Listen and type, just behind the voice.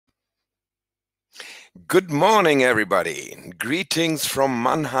Good morning, everybody. Greetings from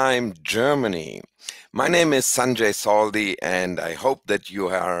Mannheim, Germany. My name is Sanjay Sauldie, and I hope that you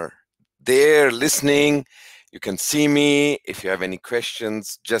are there listening. You can see me. If you have any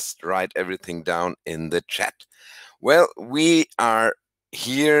questions, just write everything down in the chat. Well, we are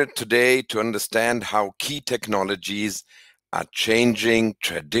here today to understand how key technologies are changing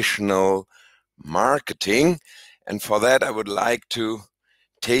traditional marketing. And for that, I would like to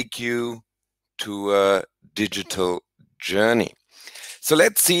take you to a digital journey. So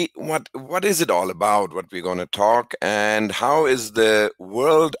let's see what is it all about, what we're going to talk, and how is the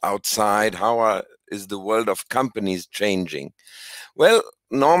world outside, is the world of companies changing? Well,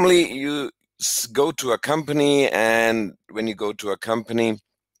 normally you go to a company, and when you go to a company,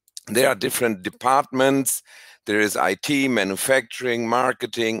 there are different departments. There is IT, manufacturing,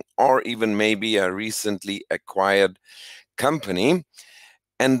 marketing, or even maybe a recently acquired company.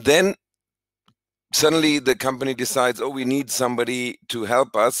 And then suddenly the company decides, oh, we need somebody to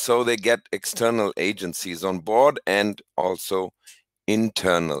help us. So they get external agencies on board and also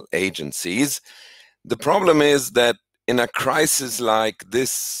internal agencies. The problem is that in a crisis like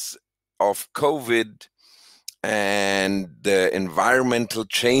this of COVID and the environmental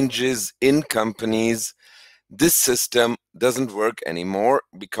changes in companies, this system doesn't work anymore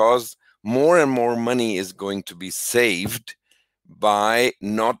because more and more money is going to be saved by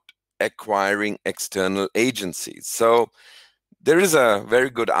not acquiring external agencies. So there is a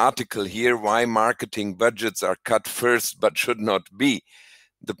very good article here, why marketing budgets are cut first but should not be.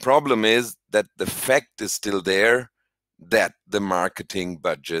 The problem is that the fact is still there that the marketing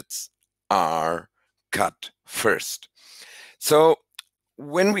budgets are cut first. So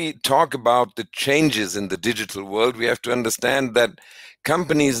when we talk about the changes in the digital world, we have to understand that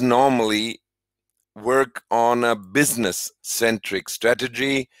companies normally work on a business-centric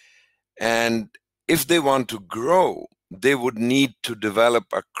strategy, and if they want to grow, they would need to develop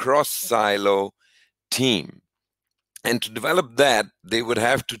a cross-silo team. And to develop that, they would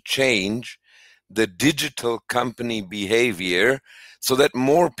have to change the digital company behavior so that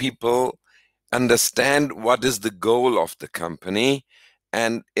more people understand what is the goal of the company.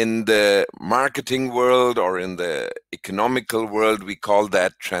 And in the marketing world or in the economical world, we call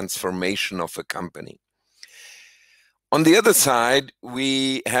that transformation of a company. On the other side,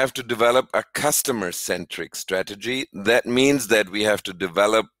 we have to develop a customer-centric strategy. That means that we have to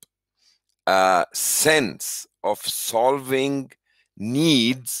develop a sense of solving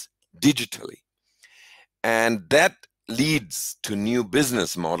needs digitally. And that leads to new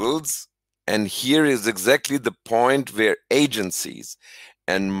business models. And here is exactly the point where agencies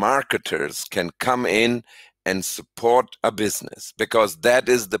and marketers can come in and support a business, because that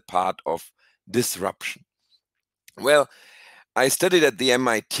is the part of disruption. Well, I studied at the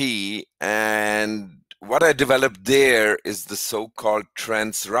MIT, and what I developed there is the so-called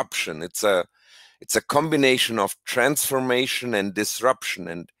Transruption. It's a combination of transformation and disruption.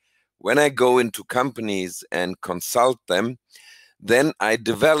 And when I go into companies and consult them, then I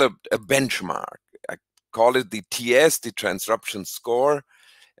developed a benchmark. I call it the TS, the Transruption Score.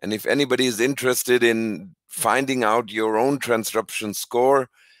 And if anybody is interested in finding out your own Transruption Score,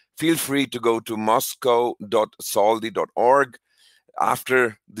 feel free to go to moscow.sauldie.org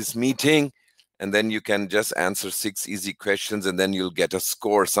after this meeting, and then you can just answer 6 easy questions, and then you'll get a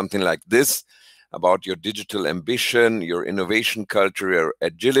score, something like this, about your digital ambition, your innovation culture, your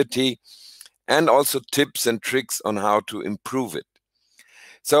agility, and also tips and tricks on how to improve it.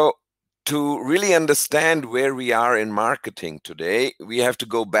 So to really understand where we are in marketing today, we have to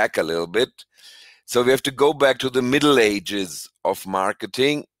go back a little bit. So we have to go back to the Middle Ages of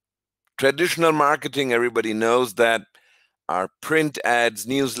marketing. Traditional marketing, everybody knows that, are print ads,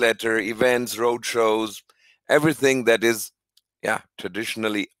 newsletter, events, roadshows, everything that is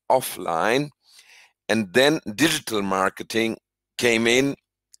traditionally offline. And then digital marketing came in,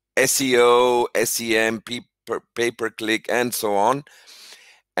 SEO, SEM, pay-per-click, and so on.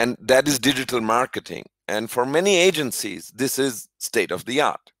 And that is digital marketing. And for many agencies, this is state of the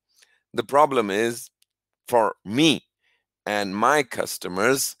art. The problem is, for me and my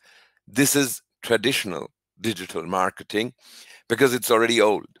customers, this is traditional digital marketing because it's already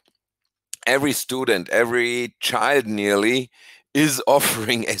old. Every student, every child nearly is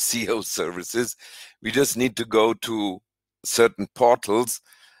offering SEO services. We just need to go to certain portals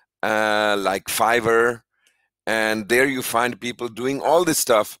like Fiverr, and there you find people doing all this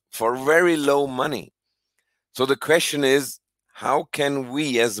stuff for very low money. So the question is, how can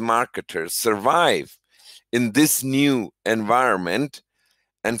we as marketers survive in this new environment?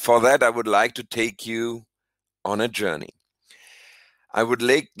 And for that, I would like to take you on a journey. I would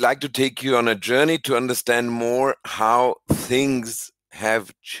like to take you on a journey to understand more how things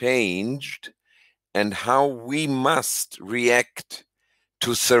have changed and how we must react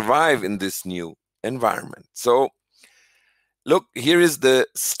to survive in this new environment. So, look, here is the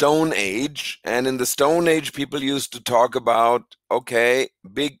Stone Age. And in the Stone Age, people used to talk about, okay,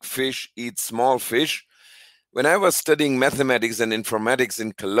 big fish eat small fish. When I was studying mathematics and informatics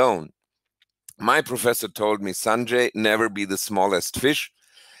in Cologne, my professor told me, Sanjay, never be the smallest fish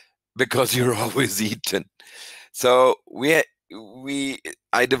because you're always eaten. So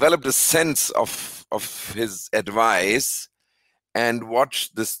I developed a sense of his advice and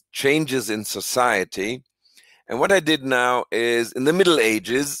watched the changes in society. And what I did now is, in the Middle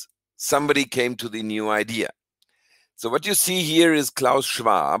Ages, somebody came to the new idea. So what you see here is Klaus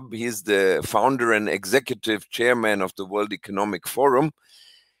Schwab. He's the founder and executive chairman of the World Economic Forum.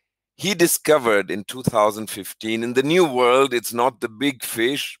 He discovered in 2015, in the new world, it's not the big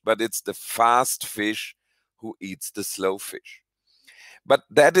fish, but it's the fast fish who eats the slow fish. But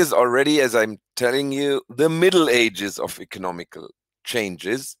that is already, as I'm telling you, the Middle Ages of economical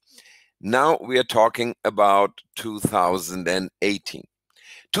changes. Now we are talking about 2018.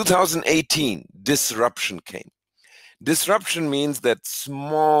 2018, disruption came. Disruption means that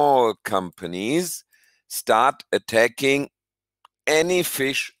small companies start attacking any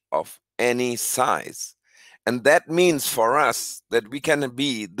fish of any size. And that means for us that we can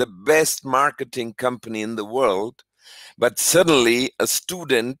be the best marketing company in the world, but suddenly a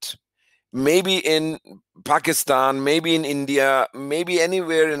student, maybe in Pakistan, maybe in India, maybe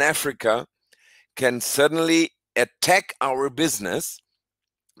anywhere in Africa, can suddenly attack our business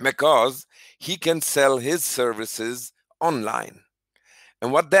because he can sell his services online.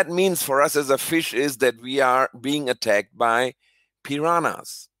 And what that means for us as a fish is that we are being attacked by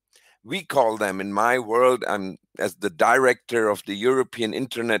piranhas. We call them, in my world, I'm as the director of the European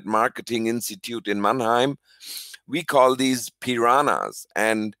Internet Marketing Institute in Mannheim, we call these piranhas.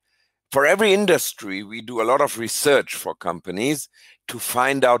 And for every industry, we do a lot of research for companies to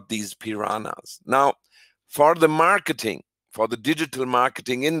find out these piranhas. Now, for the marketing, for the digital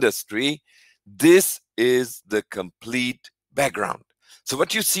marketing industry, this is the complete background. So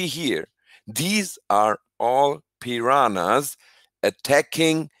what you see here, these are all piranhas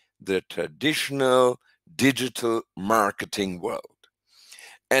attacking the traditional digital marketing world.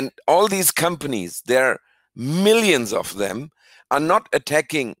 And all these companies, there are millions of them, are not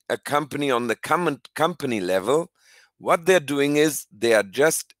attacking a company on the company level. What they're doing is they are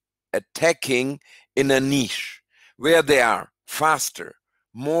just attacking in a niche where they are faster,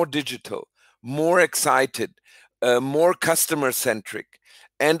 more digital, more excited, more customer-centric,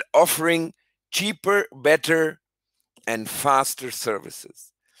 and offering cheaper, better, and faster services.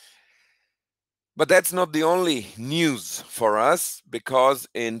 But that's not the only news for us, because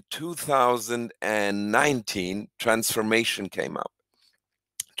in 2019, transformation came up.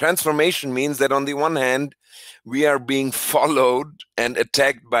 Transformation means that on the one hand, we are being followed and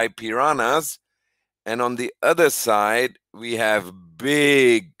attacked by piranhas, and on the other side, we have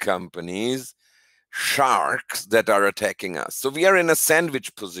big companies, sharks, that are attacking us. So we are in a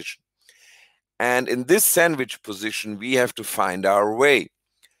sandwich position. And in this sandwich position, we have to find our way.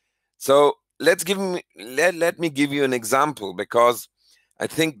 So let me give you an example, because I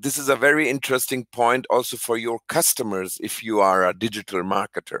think this is a very interesting point also for your customers if you are a digital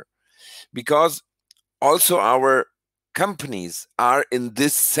marketer, because also our companies are in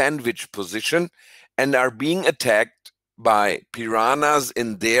this sandwich position and are being attacked by piranhas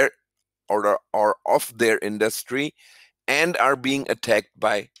in their or of their industry, and are being attacked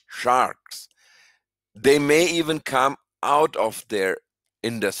by sharks. They may even come out of their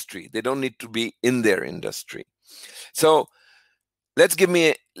industry. They don't need to be in their industry. So let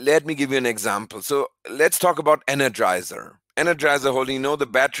me give you an example. So let's talk about Energizer. Energizer Holding, you know, the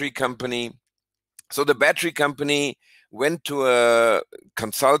battery company. So the battery company went to a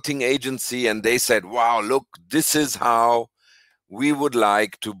consulting agency and they said, wow, look, this is how we would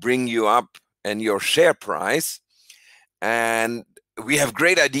like to bring you up and your share price. And we have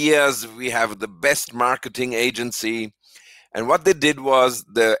great ideas. We have the best marketing agency. And what they did was,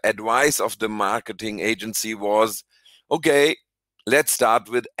 the advice of the marketing agency was, okay, let's start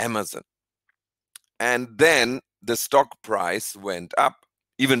with Amazon. And then the stock price went up,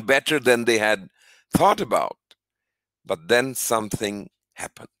 even better than they had thought about. But then something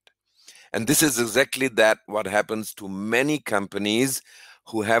happened. And this is exactly what happens to many companies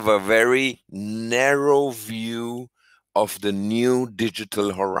who have a very narrow view of the new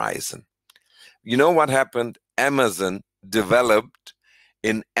digital horizon. You know what happened? Amazon developed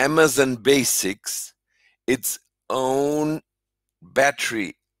in Amazon Basics its own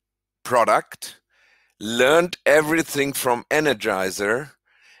battery product, learned everything from Energizer,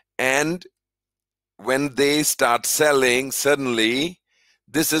 and when they start selling, suddenly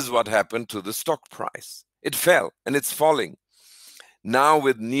this is what happened to the stock price. It fell, and it's falling. Now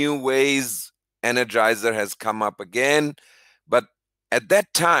with new ways, Energizer has come up again, but at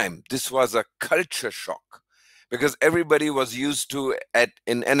that time, this was a culture shock because everybody was used to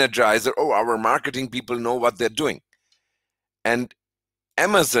in Energizer, oh, our marketing people know what they're doing. And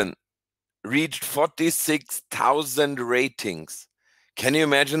Amazon reached 46,000 ratings. Can you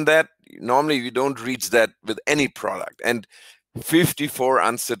imagine that? Normally, you don't reach that with any product, and 54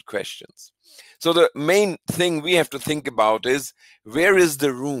 answered questions. So the main thing we have to think about is, where is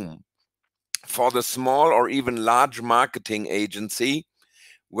the room for the small or even large marketing agency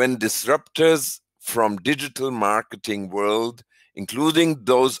when disruptors from digital marketing world, including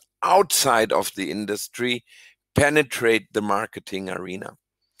those outside of the industry, penetrate the marketing arena?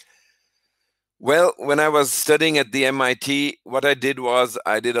 Well, when I was studying at the MIT, what I did was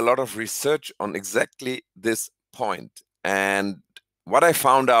I did a lot of research on exactly this point. And what I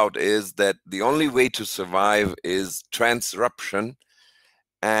found out is that the only way to survive is transruption.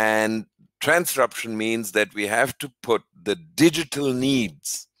 And transruption means that we have to put the digital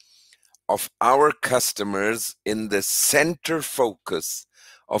needs of our customers in the center focus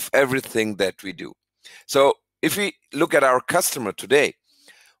of everything that we do. So if we look at our customer today,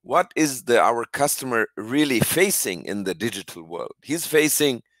 what is our customer really facing in the digital world? He's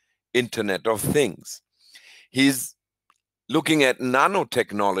facing Internet of Things. He's looking at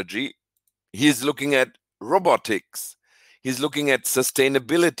nanotechnology. He's looking at robotics. He's looking at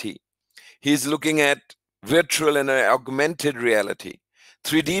sustainability. He's looking at virtual and augmented reality,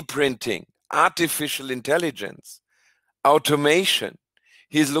 3D printing, artificial intelligence, automation.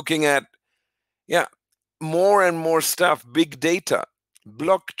 He's looking at, more and more stuff, big data,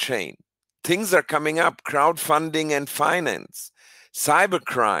 blockchain. Things are coming up, crowdfunding and finance,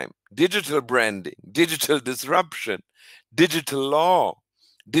 cybercrime, digital branding, digital disruption, digital law,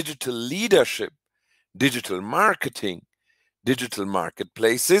 digital leadership, digital marketing, digital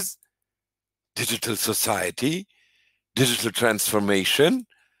marketplaces, digital society, digital transformation,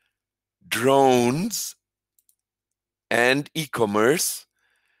 drones, and e-commerce,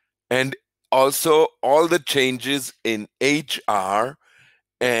 and also all the changes in HR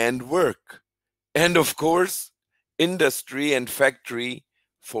and work. And of course, industry and factory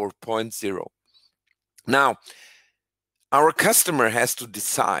 4.0. Now, our customer has to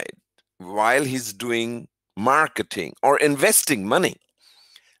decide while he's doing marketing or investing money.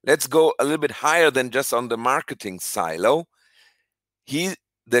 Let's go a little bit higher than just on the marketing silo.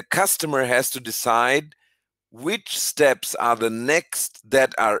 The customer has to decide which steps are the next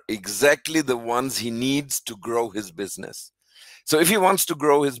that are exactly the ones he needs to grow his business. So if he wants to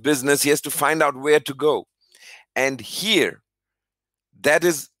grow his business, he has to find out where to go. And here, that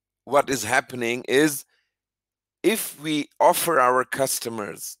is what is happening is, if we offer our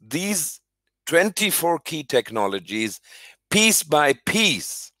customers these 24 key technologies piece by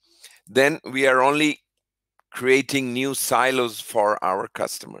piece, then we are only creating new silos for our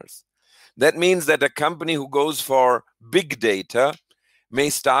customers. That means that a company who goes for big data may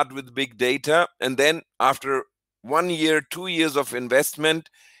start with big data, and then after 1 year, 2 years of investment,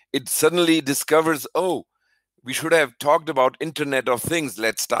 it suddenly discovers, oh, we should have talked about Internet of Things.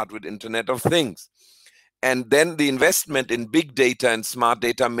 Let's start with Internet of Things. And then the investment in big data and smart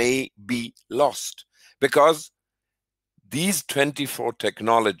data may be lost, because these 24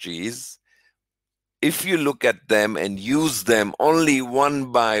 technologies, if you look at them and use them only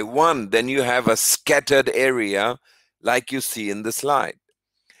one by one, then you have a scattered area like you see in the slide.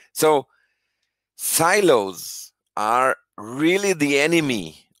 So silos are really the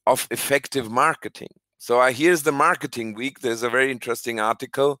enemy of effective marketing. So here's the Marketing Week. There's a very interesting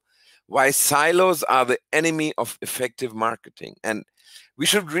article, why silos are the enemy of effective marketing. And we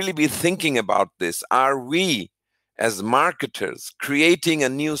should really be thinking about this. Are we, as marketers, creating a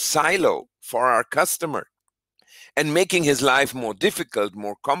new silo for our customer and making his life more difficult,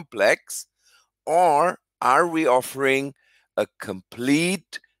 more complex? Or are we offering a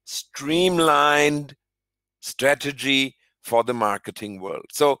complete, streamlined strategy for the marketing world?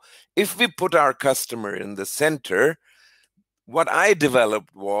 So if we put our customer in the center, what I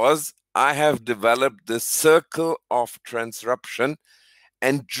developed was, I have developed the circle of transruption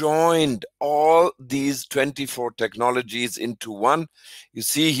and joined all these 24 technologies into one. You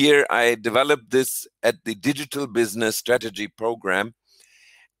see here, I developed this at the Digital Business Strategy Program.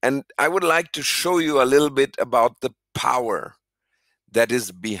 And I would like to show you a little bit about the power that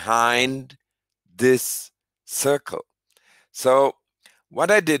is behind this circle. So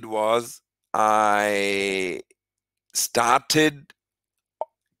what I did was I started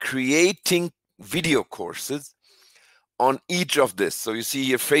creating video courses on each of this. So you see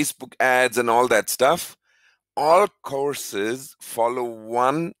here Facebook ads and all that stuff. All courses follow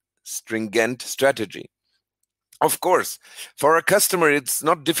one stringent strategy. Of course, for a customer, it's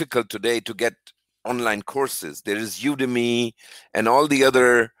not difficult today to get online courses. There is Udemy and all the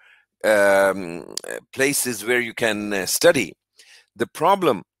other places where you can study. The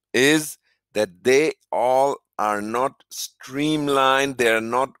problem is that they all are not streamlined. They are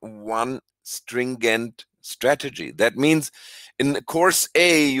not one stringent strategy. That means in course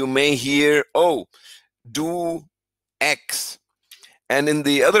A, you may hear, oh, do X. And in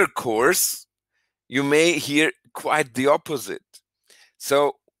the other course, you may hear quite the opposite.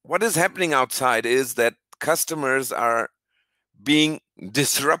 So what is happening outside is that customers are being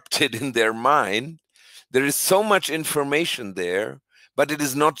disrupted in their mind. There is so much information there, but it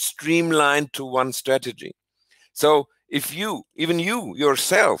is not streamlined to one strategy. So if you, even you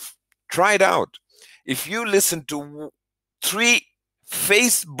yourself, try it out. If you listen to 3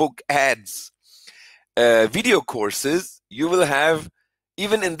 Facebook ads, video courses, you will have,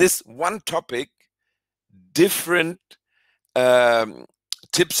 even in this one topic, different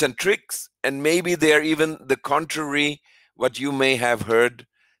tips and tricks, and maybe they're even the contrary what you may have heard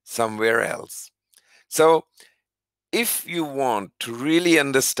somewhere else. So if you want to really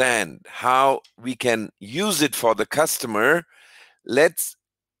understand how we can use it for the customer, let's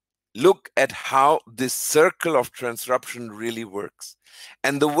look at how this circle of transruption really works.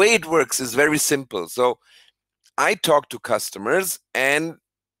 And the way it works is very simple. So I talk to customers and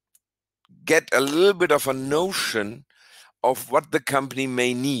get a little bit of a notion of what the company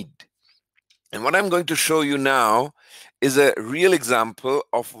may need. And what I'm going to show you now is a real example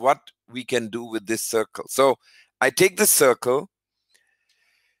of what we can do with this circle. So I take the circle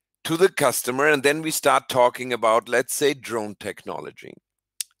to the customer, and then we start talking about, let's say, drone technology.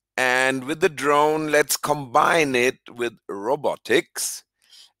 And with the drone, let's combine it with robotics,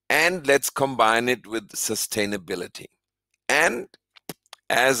 and let's combine it with sustainability. And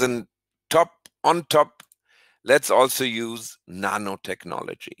as on top, let's also use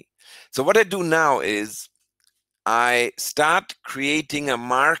nanotechnology. So what I do now is I start creating a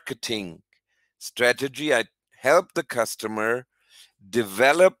marketing strategy. I help the customer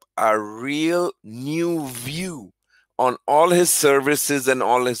develop a real new view on all his services and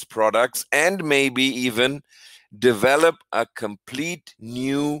all his products, and maybe even develop a complete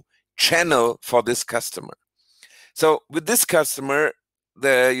new channel for this customer. So with this customer,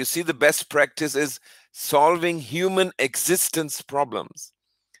 you see the best practice is solving human existence problems.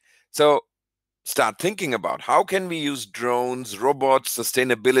 So start thinking about how can we use drones, robots,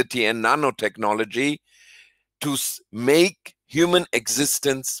 sustainability, and nanotechnology to make human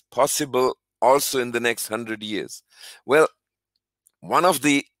existence possible also in the next 100 years. Well, one of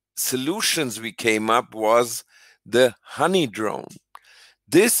the solutions we came up was the honey drone.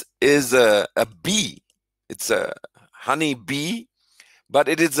 This is a bee. It's a honey bee, but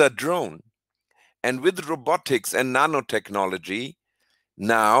it is a drone. And with robotics and nanotechnology,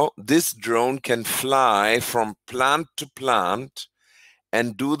 now this drone can fly from plant to plant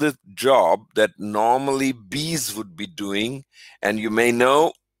and do the job that normally bees would be doing. And you may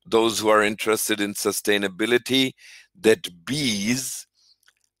know, those who are interested in sustainability, that bees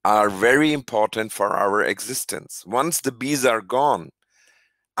are very important for our existence. Once the bees are gone,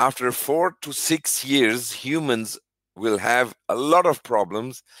 after 4 to 6 years, humans will have a lot of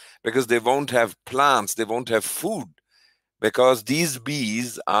problems because they won't have plants, they won't have food, because these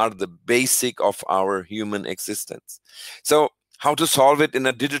bees are the basic of our human existence. So how to solve it in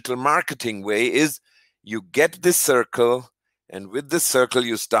a digital marketing way is you get this circle, and with this circle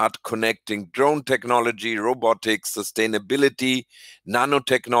you start connecting drone technology, robotics, sustainability,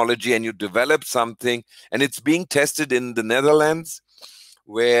 nanotechnology, and you develop something. And it's being tested in the Netherlands,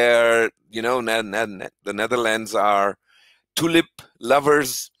 where, you know, the Netherlands are tulip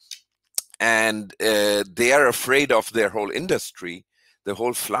lovers, and they are afraid of their whole industry, the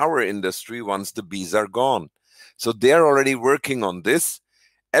whole flower industry, once the bees are gone. So they're already working on this.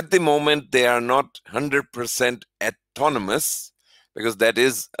 At the moment, they are not 100% autonomous, because that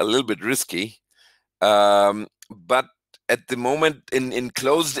is a little bit risky. But at the moment, in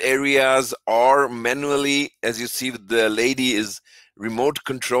closed areas or manually, as you see, the lady is remote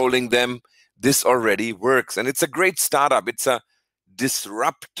controlling them, this already works. And it's a great startup. It's a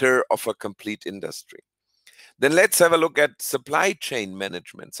disruptor of a complete industry. Then let's have a look at supply chain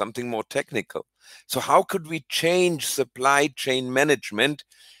management, something more technical. So how could we change supply chain management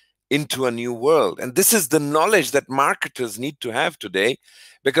into a new world. And this is the knowledge that marketers need to have today,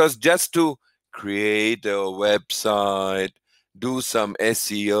 because just to create a website, do some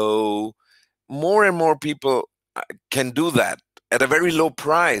SEO, more and more people can do that at a very low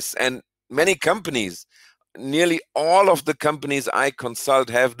price. And many companies, nearly all of the companies I consult,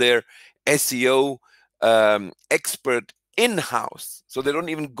 have their SEO expert in-house. So they don't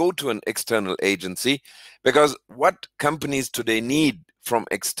even go to an external agency, because what companies today need from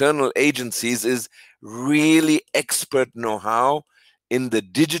external agencies is really expert know-how in the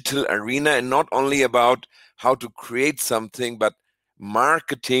digital arena, and not only about how to create something, but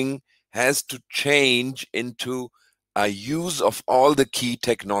marketing has to change into a use of all the key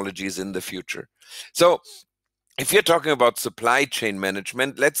technologies in the future. So if you're talking about supply chain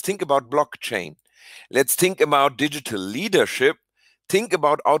management, let's think about blockchain. Let's think about digital leadership. Think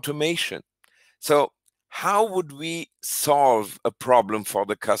about automation. So how would we solve a problem for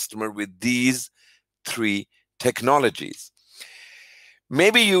the customer with these three technologies?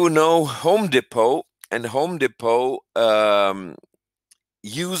 Maybe you know Home Depot, and Home Depot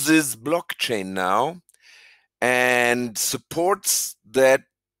uses blockchain now and supports that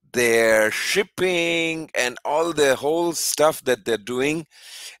their shipping and all the whole stuff that they're doing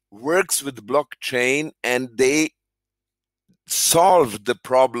works with blockchain, and they solved the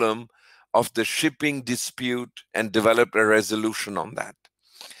problem of the shipping dispute and developed a resolution on that.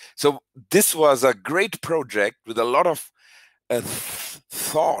 So this was a great project with a lot of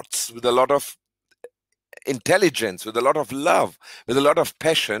thoughts, with a lot of intelligence, with a lot of love, with a lot of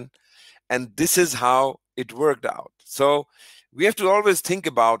passion. And this is how it worked out. So we have to always think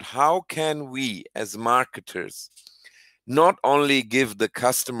about how can we as marketers not only give the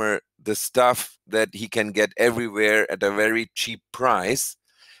customer the stuff that he can get everywhere at a very cheap price,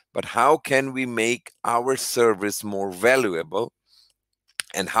 but how can we make our service more valuable?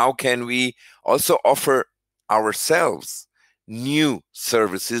 And how can we also offer ourselves new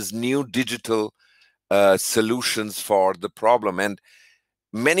services, new digital solutions for the problem? And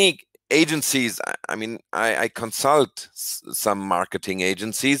many agencies, I consult some marketing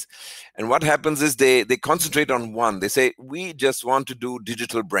agencies, and what happens is they concentrate on one. They say, we just want to do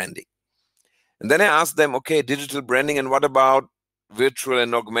digital branding. And then I ask them, okay, digital branding, and what about virtual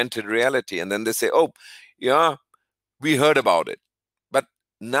and augmented reality? And then they say, oh, yeah, we heard about it. But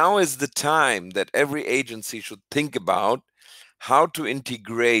now is the time that every agency should think about how to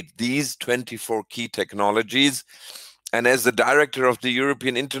integrate these 24 key technologies. And as the director of the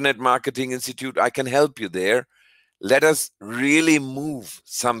European Internet Marketing Institute, I can help you there. Let us really move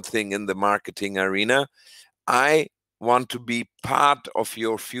something in the marketing arena. I want to be part of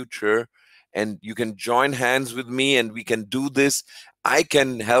your future, and you can join hands with me and we can do this. I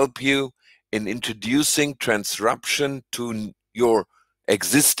can help you in introducing Transruption to your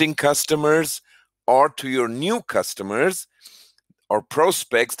existing customers or to your new customers or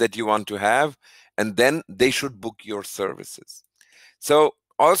prospects that you want to have, and then they should book your services. So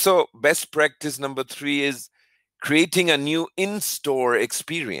also, best practice number 3 is creating a new in-store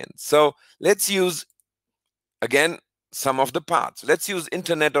experience. So let's use, again, some of the parts. Let's use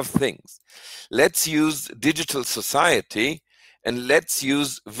Internet of Things. Let's use digital society, and let's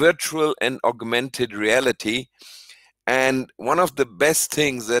use virtual and augmented reality. And one of the best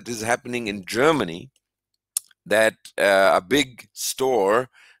things that is happening in Germany, that a big store,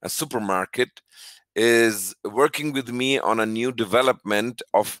 a supermarket, is working with me on a new development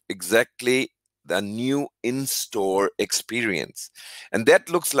of exactly the new in-store experience. And that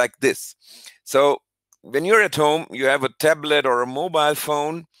looks like this. So when you're at home, you have a tablet or a mobile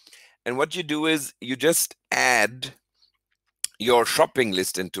phone, and what you do is you just add your shopping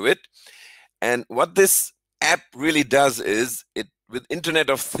list into it. And what this app really does is, it with Internet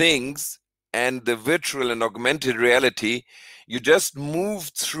of Things and the virtual and augmented reality, you just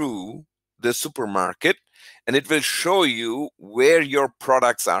move through the supermarket and it will show you where your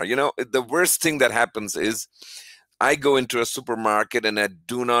products are. You know, the worst thing that happens is I go into a supermarket and I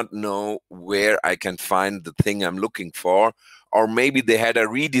do not know where I can find the thing I'm looking for, or maybe they had a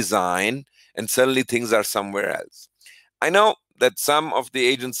redesign and suddenly things are somewhere else. I know that some of the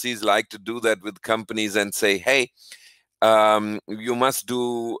agencies like to do that with companies and say, hey, you must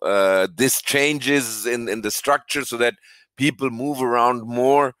do this changes in the structure so that people move around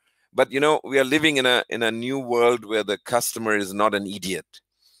more. But, you know, we are living in a new world where the customer is not an idiot.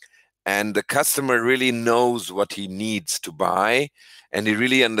 And the customer really knows what he needs to buy, and he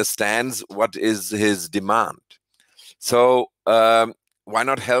really understands what is his demand. So why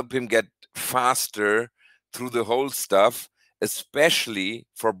not help him get faster through the whole stuff, especially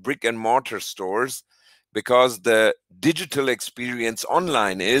for brick and mortar stores, because the digital experience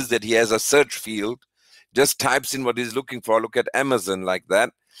online is that he has a search field, just types in what he's looking for. Look at Amazon like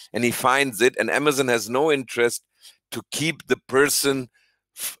that, and he finds it, and Amazon has no interest to keep the person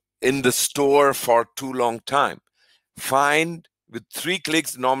in the store for too long time. Find with 3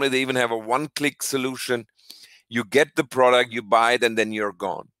 clicks, normally they even have a 1-click solution. You get the product, you buy it, and then you're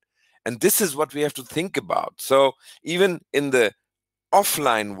gone. And this is what we have to think about. So even in the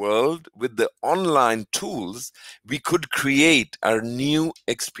offline world, with the online tools, we could create a new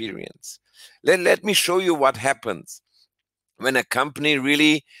experience. Let me show you what happens when a company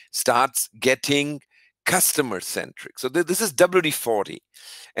really starts getting customer centric. So this is WD-40,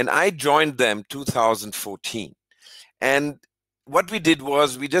 and I joined them 2014. And what we did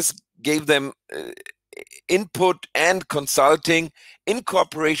was we just gave them input and consulting in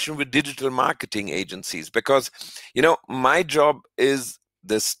cooperation with digital marketing agencies, because my job is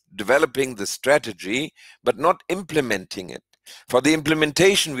this developing the strategy but not implementing it. For the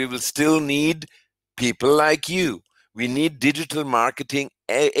implementation, we will still need people like you. We need digital marketing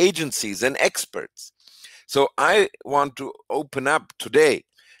agencies and experts. So I want to open up today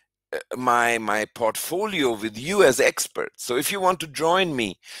my portfolio with you as experts. So if you want to join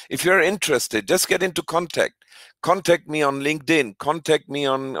me, if you're interested, just get into contact. Contact me on LinkedIn. Contact me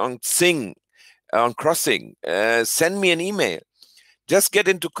on Sing, on Crossing. Send me an email. Just get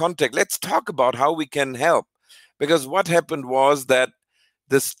into contact. Let's talk about how we can help. Because what happened was that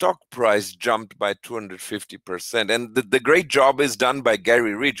the stock price jumped by 250%. And the great job is done by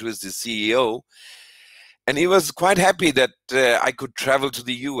Gary Ridge, who is the CEO. And he was quite happy that I could travel to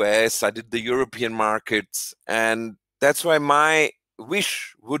the US. I did the European markets. And that's why my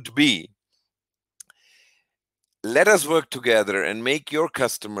wish would be, let us work together and make your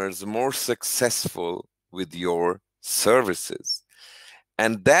customers more successful with your services.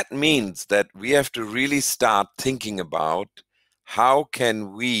 And that means that we have to really start thinking about how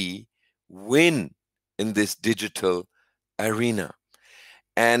can we win in this digital arena.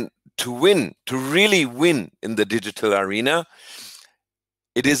 And to win, to really win in the digital arena,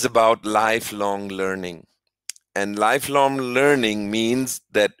 it is about lifelong learning. And lifelong learning means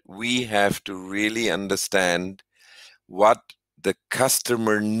that we have to really understand what the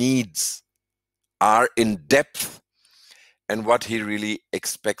customer needs are in depth and what he really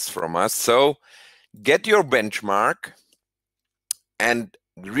expects from us. So get your benchmark and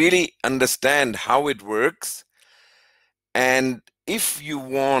really understand how it works. And if you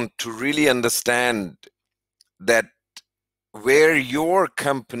want to really understand that where your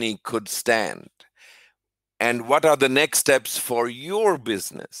company could stand and what are the next steps for your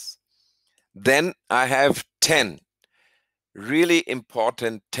business, then I have 10 really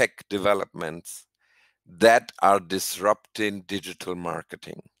important tech developments that are disrupting digital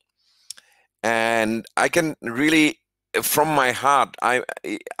marketing. And I can really, from my heart,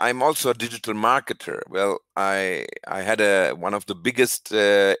 I'm also a digital marketer. Well, I had one of the biggest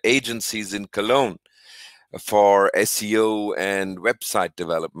agencies in Cologne for SEO and website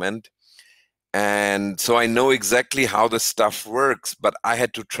development. And so I know exactly how the stuff works, but I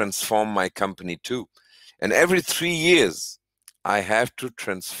had to transform my company too. And every 3 years, I have to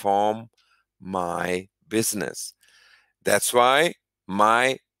transform my business. That's why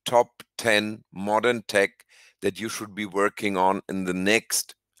my top 10 modern tech that you should be working on in the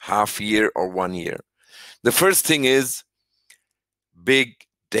next half year or 1 year. The first thing is big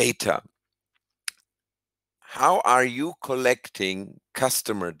data. How are you collecting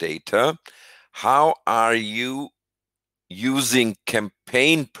customer data? How are you using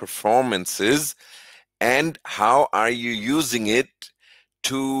campaign performances? And how are you using it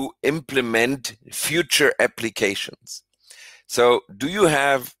to implement future applications? So do you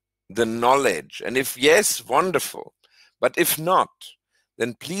have the knowledge? And if yes, wonderful. But if not,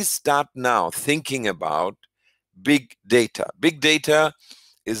 then please start now thinking about big data. Big data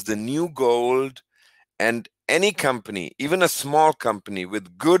is the new gold, and any company, even a small company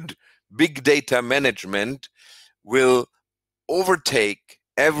with good big data management, will overtake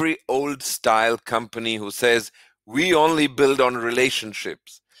every old style company who says, we only build on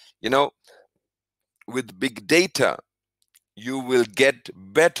relationships. With big data, you will get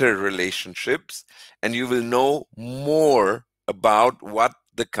better relationships and you will know more about what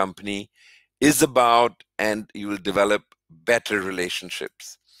the company is about, and you will develop better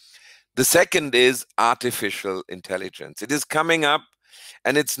relationships. The second is artificial intelligence. It is coming up,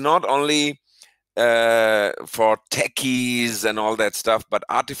 and it's not only for techies and all that stuff, but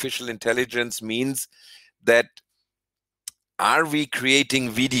artificial intelligence means that, are we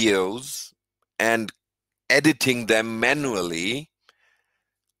creating videos and editing them manually,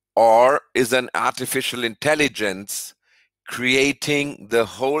 Or is an artificial intelligence creating the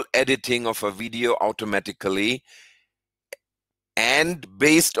whole editing of a video automatically and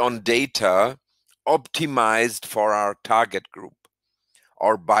based on data optimized for our target group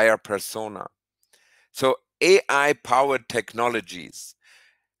or buyer persona? So AI-powered technologies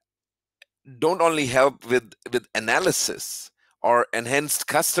don't only help with analysis or enhanced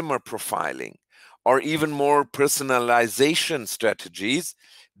customer profiling or even more personalization strategies.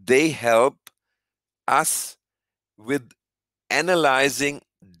 They help us with analyzing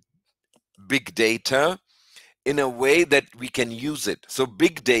big data in a way that we can use it. So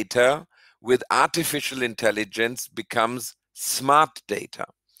big data with artificial intelligence becomes smart data.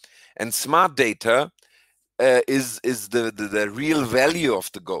 And smart data is the real value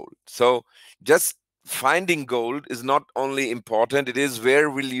of the gold. So just finding gold is not only important, it is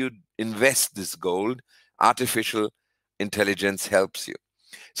where will you invest this gold. Artificial intelligence helps you.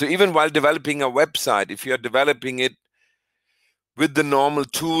 So even while developing a website, if you are developing it with the normal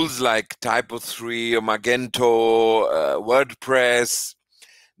tools like Typo3 or Magento, WordPress,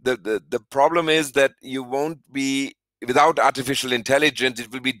 the problem is that you won't be, without artificial intelligence,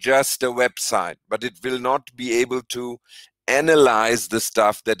 it will be just a website, but it will not be able to analyze the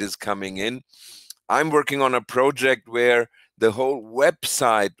stuff that is coming in. I'm working on a project where the whole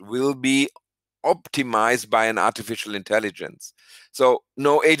website will be optimized by an artificial intelligence. So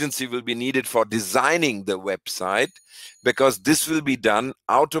no agency will be needed for designing the website, because this will be done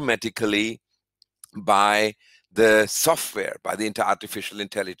automatically by the software, by the artificial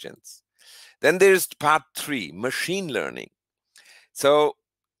intelligence. Then there's part 3, machine learning. So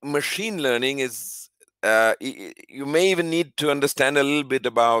machine learning is, you may even need to understand a little bit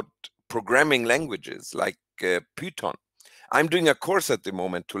about programming languages like Python. I'm doing a course at the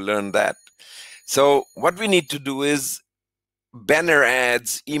moment to learn that. So what we need to do is banner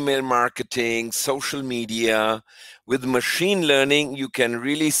ads, email marketing, social media. With machine learning, you can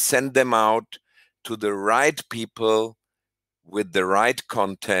really send them out to the right people with the right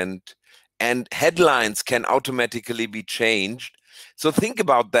content, and headlines can automatically be changed. So think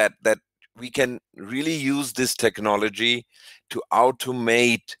about that we can really use this technology to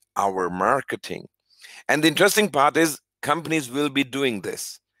automate our marketing. And the interesting part is companies will be doing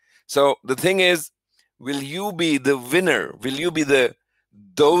this. So the thing is, will you be the winner? Will you be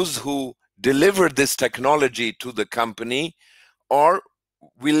those who deliver this technology to the company, or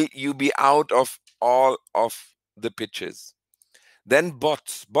will you be out of all of the pitches? Then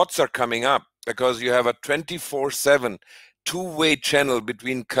bots are coming up, because you have a 24/7 two-way channel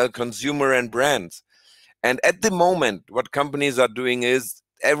between consumer and brands. And at the moment, what companies are doing is,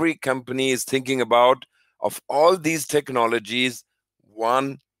 every company is thinking about of all these technologies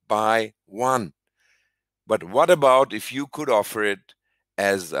one by one. But what about if you could offer it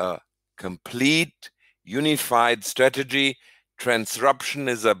as a complete unified strategy? Transruption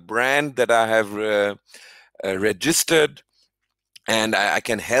is a brand that I have registered, and I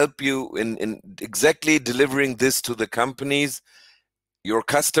can help you in exactly delivering this to the companies, your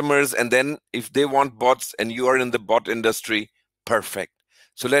customers. And then if they want bots and you are in the bot industry, perfect.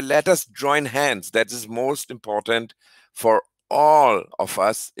 So let us join hands. That is most important for all of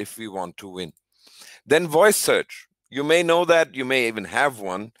us if we want to win. Then voice search. You may know that, you may even have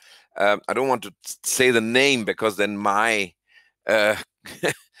one. I don't want to say the name, because then my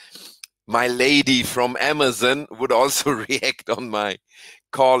my lady from Amazon would also react on my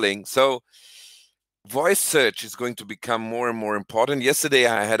calling. So voice search is going to become more and more important. Yesterday,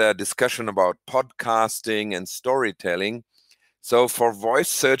 I had a discussion about podcasting and storytelling. So for voice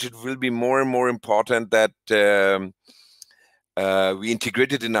search, it will be more and more important that we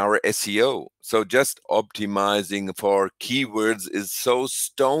integrate it in our SEO. So just optimizing for keywords is so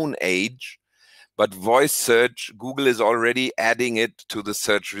stone age, but voice search, Google is already adding it to the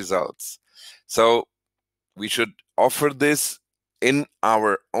search results. So we should offer this in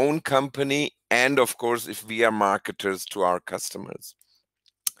our own company, and of course, if we are marketers, to our customers.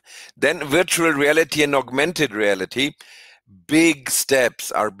 Then virtual reality and augmented reality, big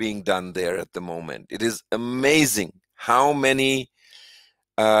steps are being done there at the moment. It is amazing how many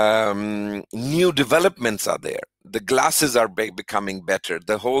new developments are there. The glasses are becoming better.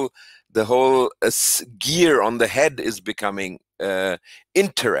 The whole gear on the head is becoming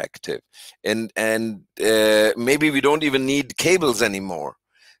interactive, and maybe we don't even need cables anymore.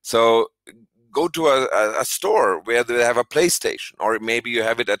 So go to a store where they have a PlayStation, or maybe you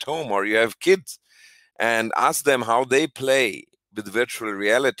have it at home, or you have kids, and ask them how they play with virtual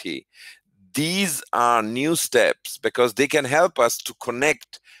reality. These are new steps, because they can help us to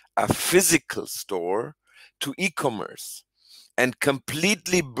connect a physical store to e-commerce. and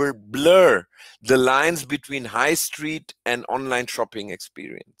completely blur the lines between high street and online shopping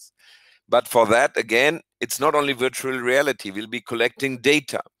experience. But for that, again, it's not only virtual reality. We'll be collecting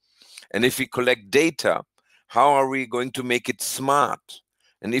data. And if we collect data, how are we going to make it smart?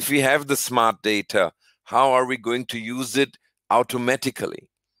 And if we have the smart data, how are we going to use it automatically?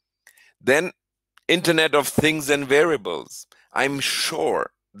 Then Internet of Things and Wearables. I'm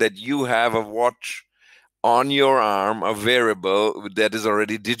sure that you have a watch on your arm, a wearable that is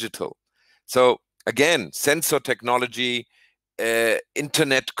already digital. So again, sensor technology,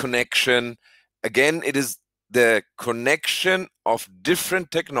 internet connection. Again, it is the connection of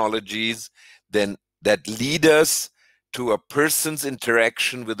different technologies then that lead us to a person's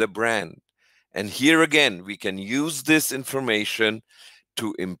interaction with a brand. And here again, we can use this information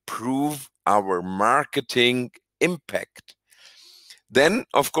to improve our marketing impact. Then,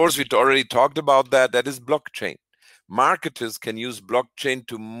 of course, we already talked about that. That is blockchain. Marketers can use blockchain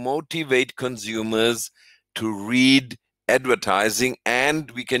to motivate consumers to read advertising,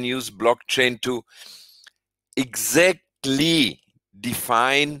 and we can use blockchain to exactly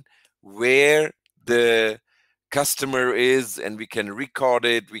define where the customer is, and we can record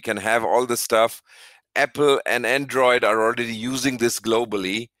it. We can have all the stuff. Apple and Android are already using this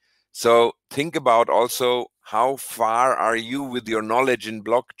globally. So think about also how far are you with your knowledge in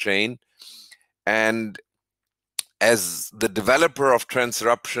blockchain. And as the developer of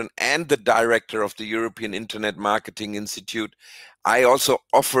Transruption and the director of the European Internet Marketing Institute, I also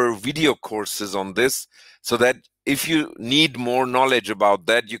offer video courses on this, so that if you need more knowledge about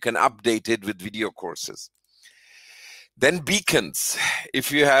that, you can update it with video courses. Then beacons.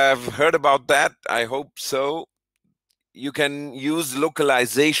 If you have heard about that, I hope so. You can use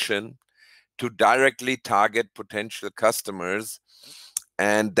localization to directly target potential customers,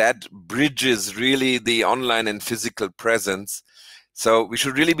 and that bridges really the online and physical presence. So we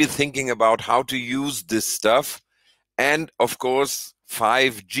should really be thinking about how to use this stuff. And of course,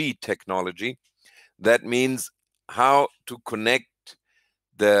 5G technology. That means how to connect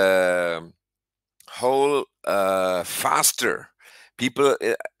the whole faster. People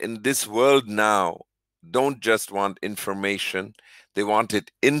in this world now don't just want information. They want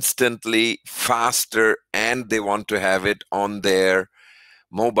it instantly, faster, and they want to have it on their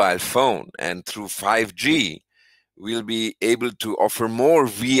mobile phone. And through 5G, we'll be able to offer more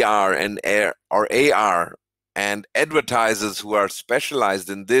VR and AR, and advertisers who are specialized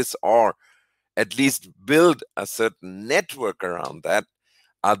in this, or at least build a certain network around that,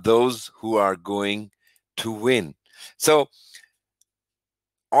 are those who are going to win. So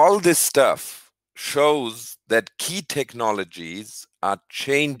all this stuff shows that key technologies are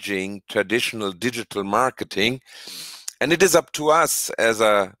changing traditional digital marketing, and it is up to us as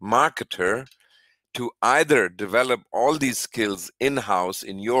a marketer to either develop all these skills in-house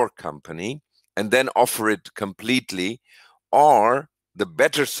in your company and then offer it completely, or the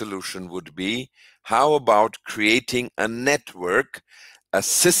better solution would be, how about creating a network, a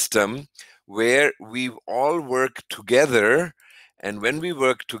system where we all work together. And when we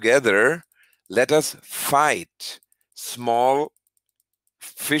work together, let us fight small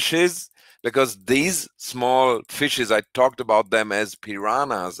fishes, because these small fishes, I talked about them as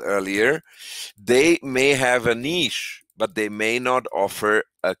piranhas earlier, they may have a niche, but they may not offer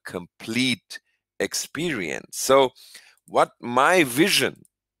a complete experience. So what my vision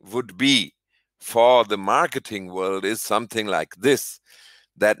would be for the marketing world is something like this.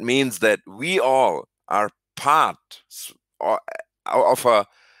 That means that we all are part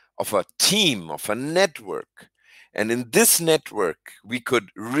of a team, of a network. And in this network, we could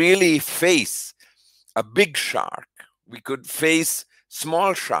really face a big shark. We could face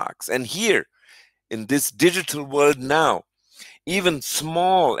small sharks. And here, in this digital world now, even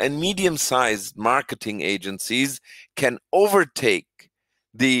small and medium-sized marketing agencies can overtake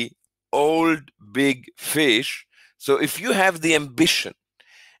the old big fish. So if you have the ambition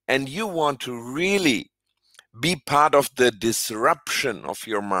and you want to really be part of the disruption of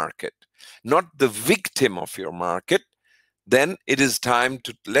your market, not the victim of your market, then it is time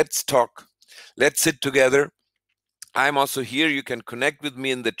to let's talk. Let's sit together. I'm also here. You can connect with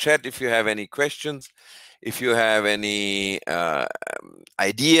me in the chat if you have any questions, if you have any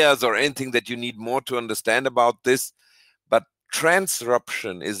ideas or anything that you need more to understand about this. But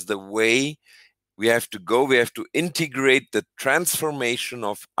Transruption is the way we have to go. We have to integrate the transformation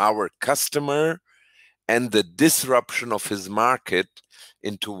of our customer and the disruption of his market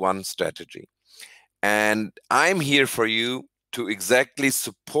into one strategy. And I'm here for you to exactly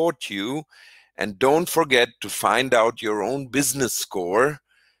support you. And don't forget to find out your own business score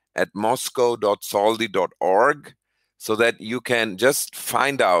at moscow.sauldie.org, so that you can just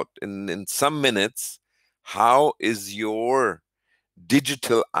find out in some minutes how is your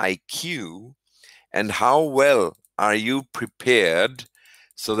digital IQ and how well are you prepared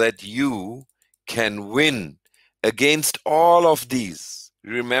so that you can win against all of these.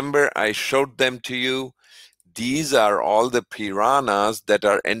 Remember, I showed them to you. These are all the piranhas that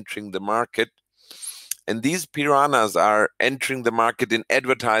are entering the market. And these piranhas are entering the market in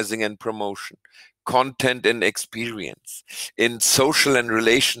advertising and promotion, content and experience, in social and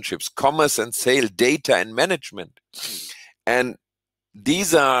relationships, commerce and sale, data and management. And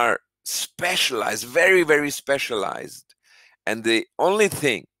these are specialized, very, very specialized. And the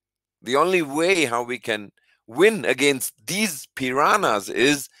only way how we can win against these piranhas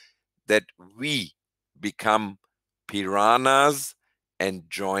is that we become piranhas and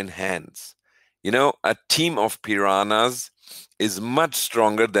join hands. You know, a team of piranhas is much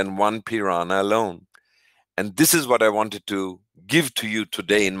stronger than one piranha alone. And this is what I wanted to give to you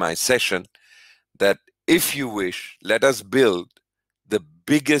today in my session, that if you wish, let us build the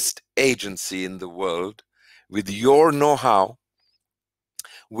biggest agency in the world with your know-how,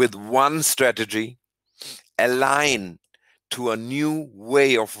 with one strategy, align to a new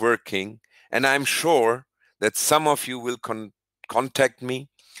way of working. And I'm sure that some of you will contact me,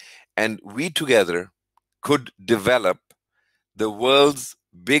 and we together could develop the world's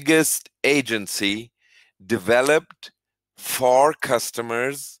biggest agency, developed for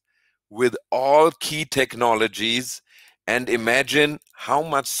customers with all key technologies. And imagine how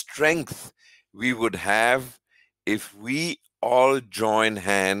much strength we would have if we all join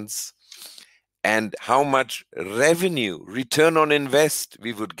hands, and how much revenue, return on invest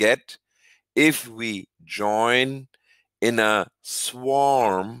we would get if we join in a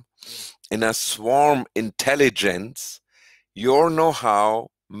swarm intelligence, your know-how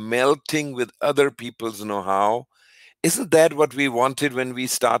melting with other people's know-how. Isn't that what we wanted when we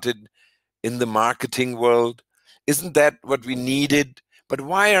started in the marketing world? Isn't that what we needed? But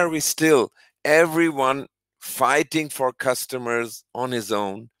why are we still everyone fighting for customers on his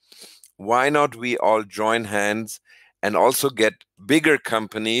own? Why not we all join hands and also get bigger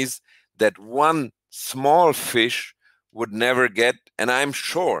companies that one small fish would never get? And I'm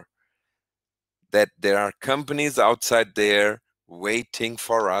sure that there are companies outside there waiting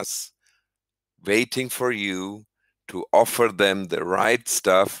for us, waiting for you to offer them the right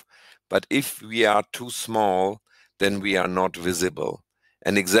stuff. But if we are too small, then we are not visible.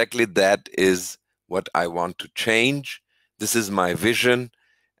 And exactly that is what I want to change. This is my vision.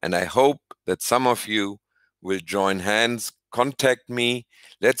 And I hope that some of you will join hands, contact me.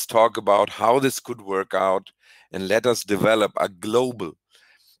 Let's talk about how this could work out, and let us develop a global.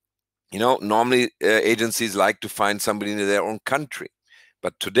 You know, normally agencies like to find somebody in their own country.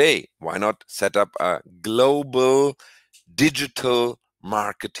 But today, why not set up a global digital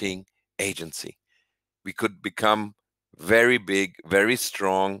marketing agency? We could become very big, very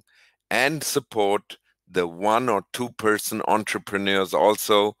strong, and support the 1 or 2 person entrepreneurs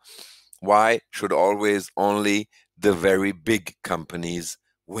also. Why should always only the very big companies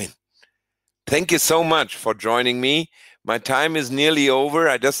win? Thank you so much for joining me. My time is nearly over.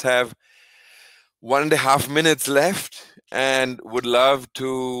 I just have 1.5 minutes left, and would love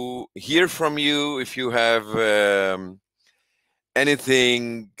to hear from you if you have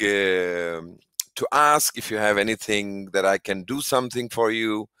anything to ask, if you have anything that I can do something for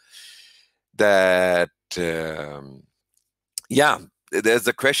you. That yeah, there's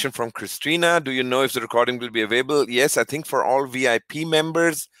a question from Christina. Do you know if the recording will be available? Yes, I think for all VIP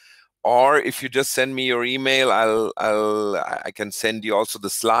members, or if you just send me your email, I can send you also the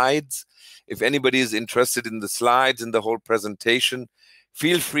slides. If anybody is interested in the slides, in the whole presentation,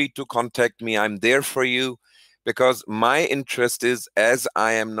 feel free to contact me. I'm there for you, because my interest is, as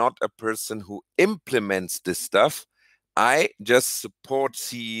I am not a person who implements this stuff, I just support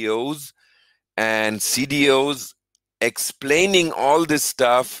CEOs and CDOs explaining all this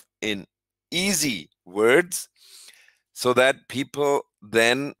stuff in easy words, so that people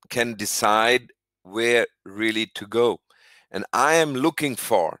then can decide where really to go. And I am looking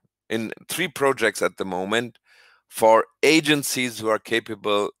for, in 3 projects at the moment, for agencies who are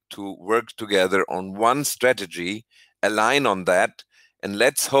capable to work together on one strategy, align on that, and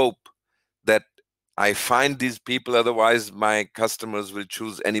let's hope that I find these people. Otherwise, my customers will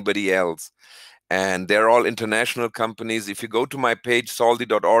choose anybody else. And they're all international companies. If you go to my page,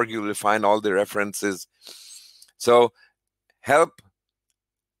 sauldie.org, you will find all the references. So help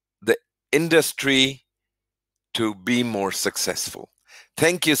the industry to be more successful.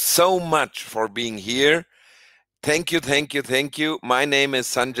 Thank you so much for being here. Thank you, thank you, thank you. My name is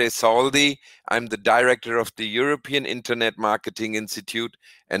Sanjay Sauldie. I'm the director of the European Internet Marketing Institute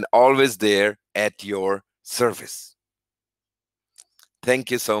and always there at your service. Thank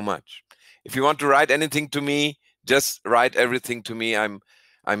you so much. If you want to write anything to me, just write everything to me. I'm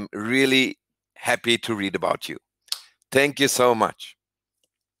really happy to read about you. Thank you so much.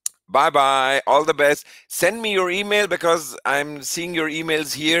 Bye-bye. All the best. Send me your email because I'm seeing your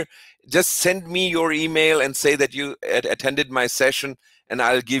emails here. Just send me your email and say that you attended my session, and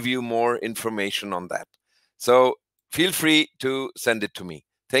I'll give you more information on that. So feel free to send it to me.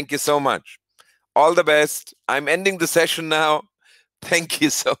 Thank you so much. All the best. I'm ending the session now. Thank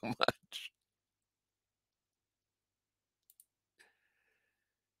you so much.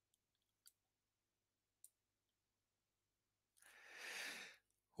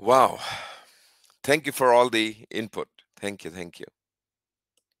 Wow. Thank you for all the input. Thank you. Thank you.